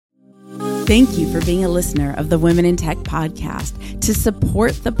Thank you for being a listener of the Women in Tech podcast. To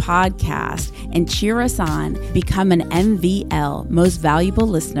support the podcast and cheer us on, become an MVL, Most Valuable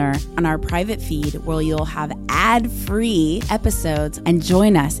Listener, on our private feed where you'll have ad-free episodes and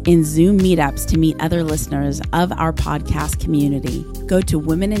join us in Zoom meetups to meet other listeners of our podcast community. Go to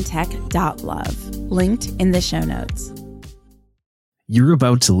womenintech.love, linked in the show notes. You're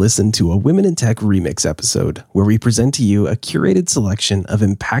about to listen to a Women in Tech remix episode where we present to you a curated selection of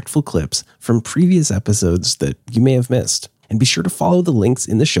impactful clips from previous episodes that you may have missed. And be sure to follow the links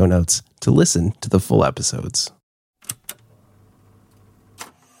in the show notes to listen to the full episodes.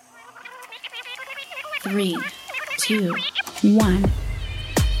 3, 2, 1.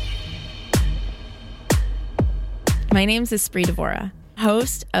 My name's Espree Devora,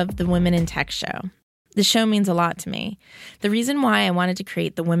 host of the Women in Tech Show. The show means a lot to me. The reason why I wanted to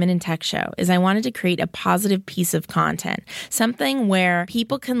create the Women in Tech Show is I wanted to create a positive piece of content, something where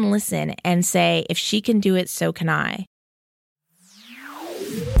people can listen and say, if she can do it, so can I.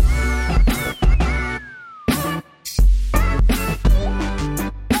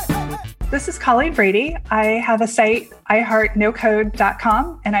 This is Colleen Brady. I have a site,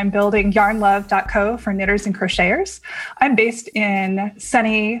 iheartnocode.com, and I'm building yarnlove.co for knitters and crocheters. I'm based in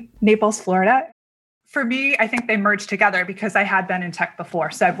sunny Naples, Florida. For me, I think they merged together because I had been in tech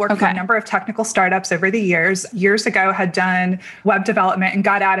before. So I've worked for a number of technical startups over the years. Years ago, had done web development and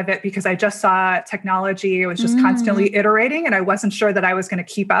got out of it because I just saw technology. It was just constantly iterating, and I wasn't sure that I was going to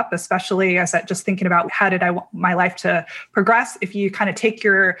keep up, especially as I just thinking about how did I want my life to progress. If you kind of take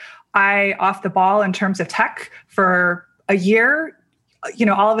your eye off the ball in terms of tech for a year,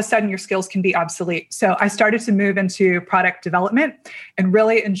 all of a sudden your skills can be obsolete. So I started to move into product development and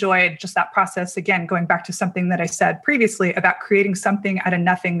really enjoyed just that process. Again, going back to something that I said previously about creating something out of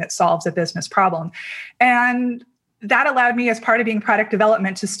nothing that solves a business problem. And that allowed me, as part of being product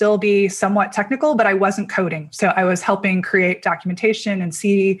development, to still be somewhat technical, but I wasn't coding. So I was helping create documentation and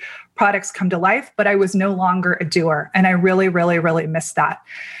see products come to life, but I was no longer a doer. And I really, really, really missed that.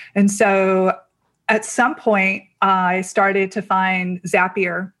 And so at some point, I started to find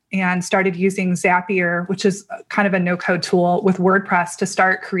Zapier and started using Zapier, which is kind of a no-code tool with WordPress, to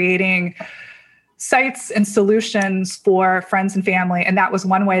start creating sites and solutions for friends and family. And that was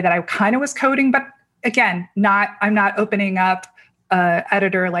one way that I kind of was coding, but again, I'm not opening up an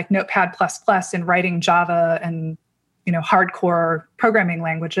editor like Notepad++ and writing Java and hardcore programming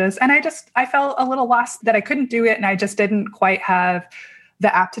languages. And I felt a little lost that I couldn't do it, and I just didn't quite have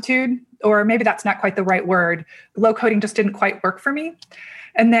the aptitude, or maybe that's not quite the right word. Low coding just didn't quite work for me.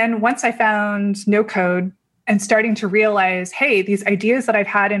 And then once I found no code and starting to realize, hey, these ideas that I've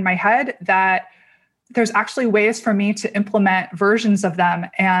had in my head, that there's actually ways for me to implement versions of them.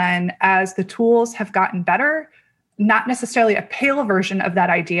 And as the tools have gotten better, not necessarily a pale version of that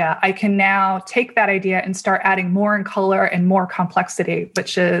idea, I can now take that idea and start adding more in color and more complexity,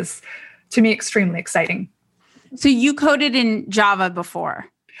 which is, to me, extremely exciting. So you coded in Java before?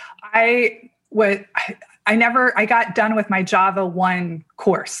 I got done with my Java 1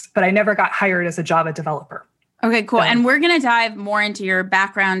 course, but I never got hired as a Java developer. Okay, cool. And we're going to dive more into your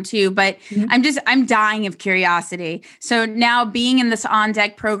background too, but I'm dying of curiosity. So now being in this On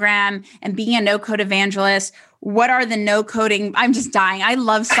Deck program and being a no-code evangelist, what are the no-coding? I'm just dying. I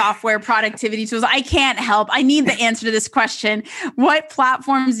love software productivity tools. I can't help. I need the answer to this question. What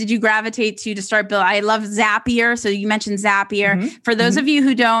platforms did you gravitate to start building? I love Zapier. So you mentioned Zapier. For those of you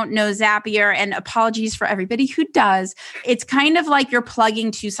who don't know Zapier, and apologies for everybody who does, it's kind of like you're plugging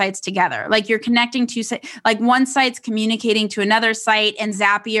two sites together. Like you're connecting two sites, like one site's communicating to another site, and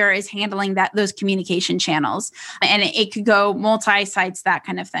Zapier is handling those communication channels. And it could go multi-sites, that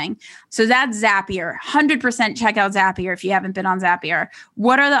kind of thing. So that's Zapier. 100% check out Zapier if you haven't been on Zapier.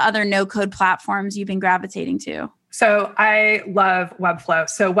 What are the other no-code platforms you've been gravitating to? So I love Webflow.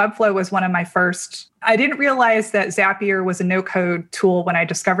 So Webflow was one of my first. I didn't realize that Zapier was a no-code tool when I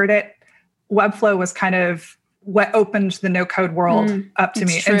discovered it. Webflow was kind of what opened the no-code world up to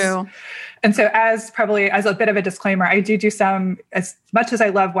me. True. And so as a bit of a disclaimer, I do some, as much as I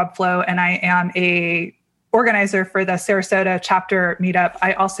love Webflow and I am a organizer for the Sarasota chapter meetup,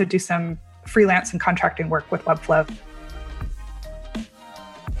 I also do some freelance and contracting work with Webflow.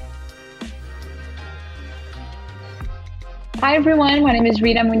 Hi, everyone. My name is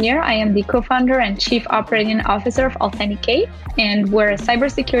Rita Munir. I am the co-founder and chief operating officer of Authenticate, and we're a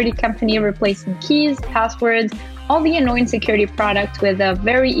cybersecurity company replacing keys, passwords, all the annoying security products with a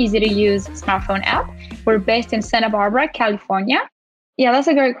very easy-to-use smartphone app. We're based in Santa Barbara, California. Yeah, that's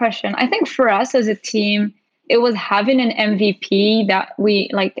a great question. I think for us as a team, it was having an MVP that we,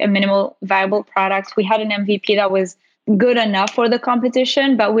 like a minimal viable product. We had an MVP that was good enough for the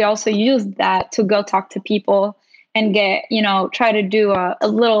competition, but we also used that to go talk to people and get, try to do a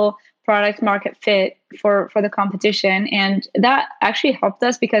little product market fit for the competition. And that actually helped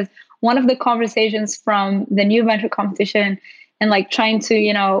us because one of the conversations from the new venture competition and like trying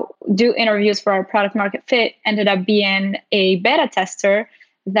to, do interviews for our product market fit ended up being a beta tester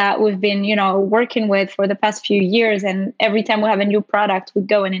that we've been, working with for the past few years. And every time we have a new product, we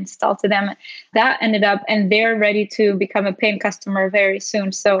go and install to them. That ended up, and they're ready to become a paying customer very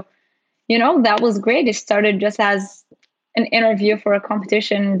soon. So, that was great. It started just as an interview for a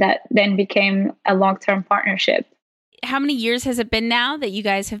competition that then became a long-term partnership. How many years has it been now that you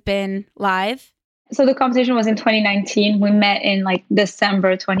guys have been live? So the competition was in 2019. We met in like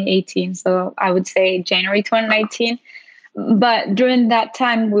December 2018. So I would say January 2019. But during that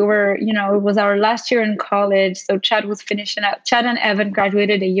time, we were, it was our last year in college. So Chad was finishing up. Chad and Evan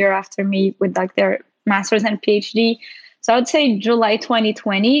graduated a year after me with like their master's and PhD. So I would say July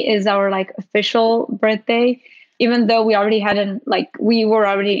 2020 is our like official birthday, even though we already we were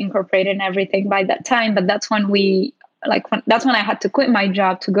already incorporated and everything by that time. But that's when that's when I had to quit my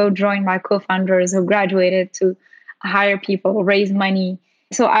job to go join my co-founders who graduated to hire people, raise money.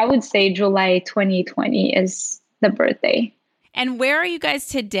 So I would say July 2020 is the birthday. And where are you guys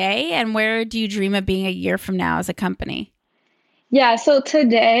today? And where do you dream of being a year from now as a company? Yeah, so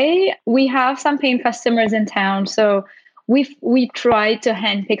today we have some paying customers in town. So we try to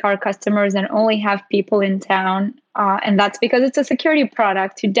handpick our customers and only have people in town. And that's because it's a security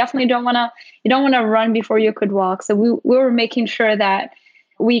product. You definitely don't want to run before you could walk. So we were making sure that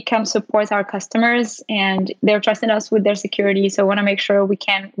we can support our customers and they're trusting us with their security. So we want to make sure we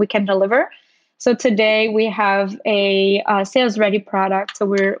can deliver. So today we have a sales ready product. So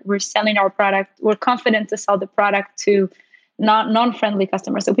we're selling our product. We're confident to sell the product to non-friendly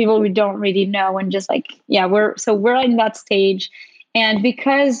customers. So people we don't really know and just we're in that stage. And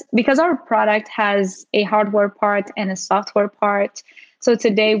because our product has a hardware part and a software part, so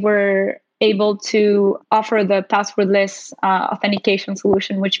today we're able to offer the passwordless authentication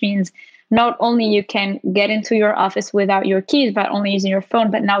solution, which means not only you can get into your office without your keys, but only using your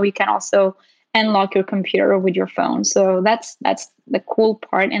phone, but now we can also unlock your computer with your phone. So that's the cool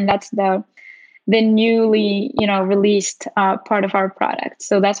part, and that's the newly released part of our product.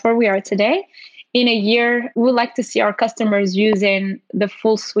 So that's where we are today. In a year, we would like to see our customers using the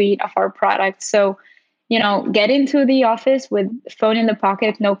full suite of our products. So, get into the office with phone in the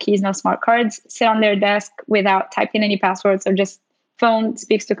pocket, no keys, no smart cards, sit on their desk without typing any passwords, or just phone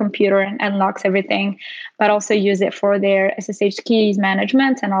speaks to computer and unlocks everything, but also use it for their SSH keys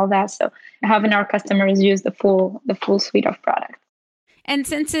management and all that. So having our customers use the full suite of products. And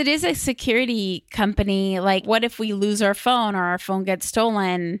since it is a security company, like what if we lose our phone or our phone gets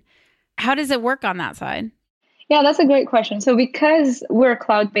stolen? How does it work on that side? Yeah, that's a great question. So because we're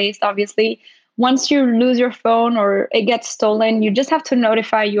cloud-based, obviously, once you lose your phone or it gets stolen, you just have to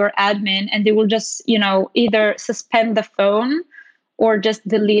notify your admin and they will just, either suspend the phone or just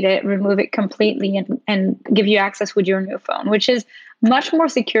delete it, remove it completely and give you access with your new phone, which is much more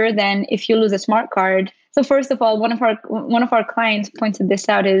secure than if you lose a smart card. So first of all, one of our clients pointed this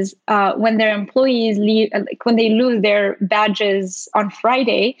out is when their employees leave, when they lose their badges on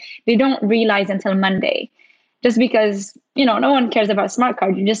Friday, they don't realize until Monday, just because no one cares about a smart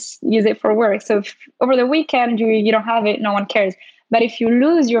card. You just use it for work. So if over the weekend you don't have it, no one cares. But if you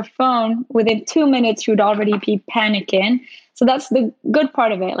lose your phone within 2 minutes, you'd already be panicking. So that's the good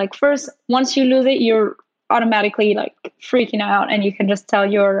part of it. Like first, once you lose it, you're automatically like freaking out and you can just tell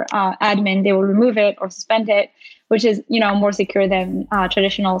your admin, they will remove it or suspend it, which is, more secure than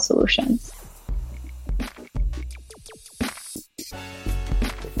traditional solutions.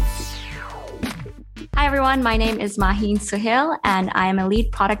 Hi everyone, my name is Maheen Suhail and I am a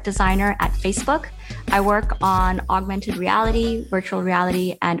lead product designer at Facebook. I work on augmented reality, virtual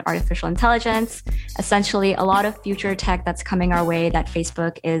reality, and artificial intelligence. Essentially, a lot of future tech that's coming our way that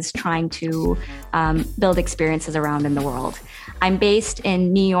Facebook is trying to build experiences around in the world. I'm based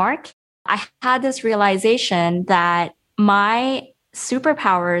in New York. I had this realization that my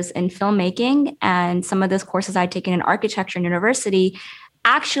superpowers in filmmaking and some of those courses I'd taken in architecture in university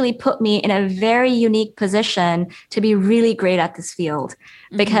actually put me in a very unique position to be really great at this field.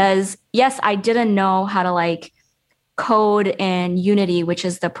 Because yes, I didn't know how to code in Unity, which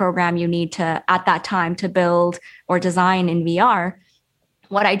is the program you need to, at that time, to build or design in VR.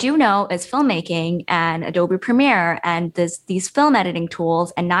 What I do know is filmmaking and Adobe Premiere and these film editing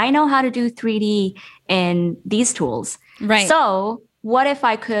tools. And I know how to do 3D in these tools. Right. So what if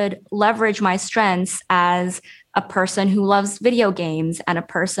I could leverage my strengths as a person who loves video games and a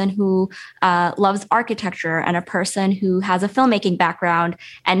person who loves architecture and a person who has a filmmaking background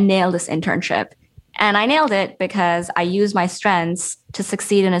and nail this internship? And I nailed it because I used my strengths to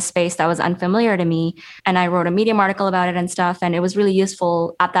succeed in a space that was unfamiliar to me. And I wrote a Medium article about it and stuff. And it was really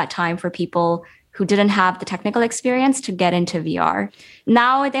useful at that time for people who didn't have the technical experience to get into VR.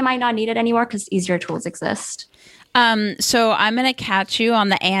 Now they might not need it anymore because easier tools exist. So I'm going to catch you on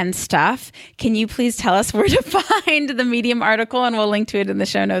the and stuff. Can you please tell us where to find the Medium article, and we'll link to it in the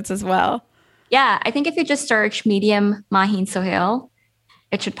show notes as well? Yeah, I think if you just search Medium Maheen Sohail,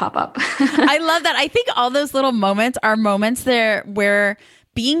 it should pop up. I love that. I think all those little moments are moments there where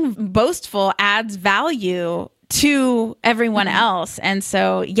being boastful adds value to everyone else. And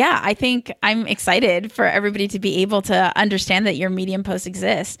so, yeah, I think I'm excited for everybody to be able to understand that your Medium post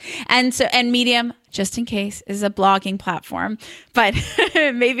exists. And Medium, just in case, is a blogging platform, but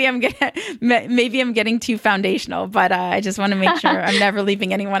maybe I'm getting too foundational, but I just want to make sure I'm never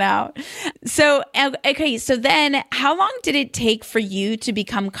leaving anyone out. So, okay. So then how long did it take for you to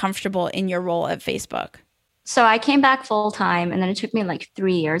become comfortable in your role at Facebook? So I came back full time, and then it took me like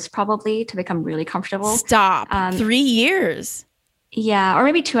 3 years probably to become really comfortable. Stop. 3 years. Yeah. Or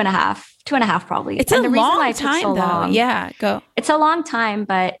maybe 2.5 probably. It's a long time though. Yeah, go. It's a long time,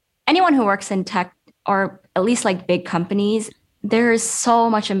 but anyone who works in tech, or at least like big companies, there is so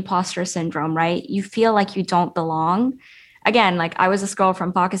much imposter syndrome, right? You feel like you don't belong. Again, like I was this girl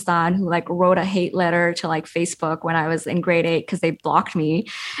from Pakistan who like wrote a hate letter to like Facebook when I was in grade 8 because they blocked me,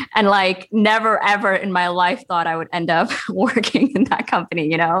 and like never ever in my life thought I would end up working in that company,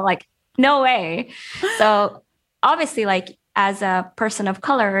 you know, like no way. So obviously, like as a person of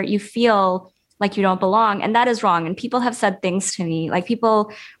color, you feel like you don't belong, and that is wrong. And people have said things to me, like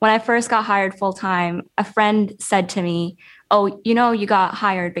when I first got hired full time, a friend said to me, "Oh, you know, you got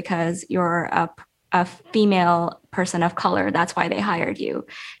hired because you're a female person of color. That's why they hired you."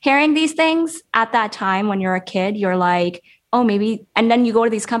 Hearing these things at that time when you're a kid, you're like, oh, maybe. And then you go to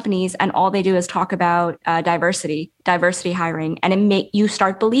these companies and all they do is talk about diversity hiring. And you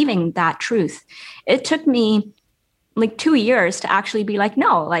start believing that truth. It took me like 2 years to actually be like,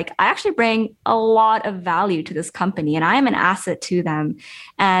 no, like I actually bring a lot of value to this company and I am an asset to them.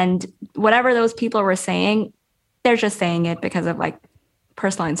 And whatever those people were saying, they're just saying it because of like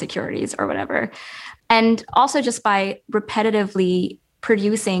personal insecurities or whatever. And also just by repetitively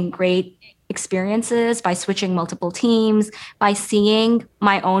producing great experiences, by switching multiple teams, by seeing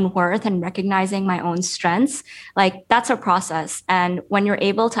my own worth and recognizing my own strengths, like that's a process. And when you're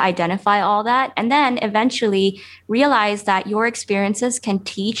able to identify all that and then eventually realize that your experiences can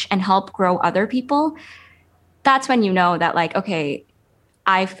teach and help grow other people, that's when you know that like, okay,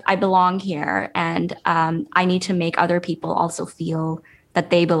 I belong here, and I need to make other people also feel that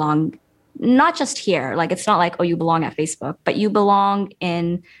they belong, not just here. Like, it's not like, oh, you belong at Facebook, but you belong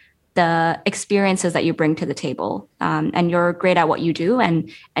in the experiences that you bring to the table, and you're great at what you do. And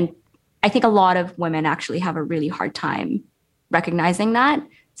I think a lot of women actually have a really hard time recognizing that.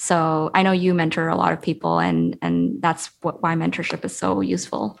 So I know you mentor a lot of people, and that's why mentorship is so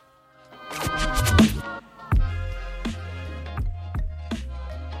useful.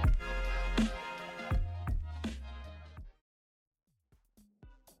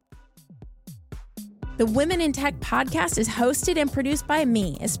 The Women in Tech podcast is hosted and produced by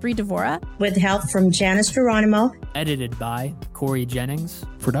me, Espree Devora, with help from Janice Geronimo. Edited by Corey Jennings.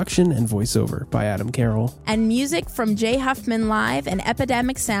 Production and voiceover by Adam Carroll. And music from Jay Huffman Live and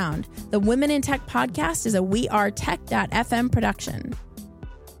Epidemic Sound. The Women in Tech podcast is a wearetech.fm production.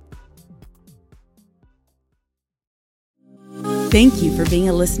 Thank you for being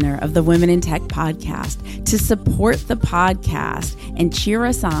a listener of the Women in Tech podcast. To support the podcast and cheer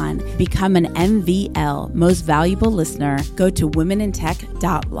us on, become an MVL, Most Valuable Listener, go to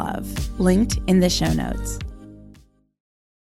womenintech.love, linked in the show notes.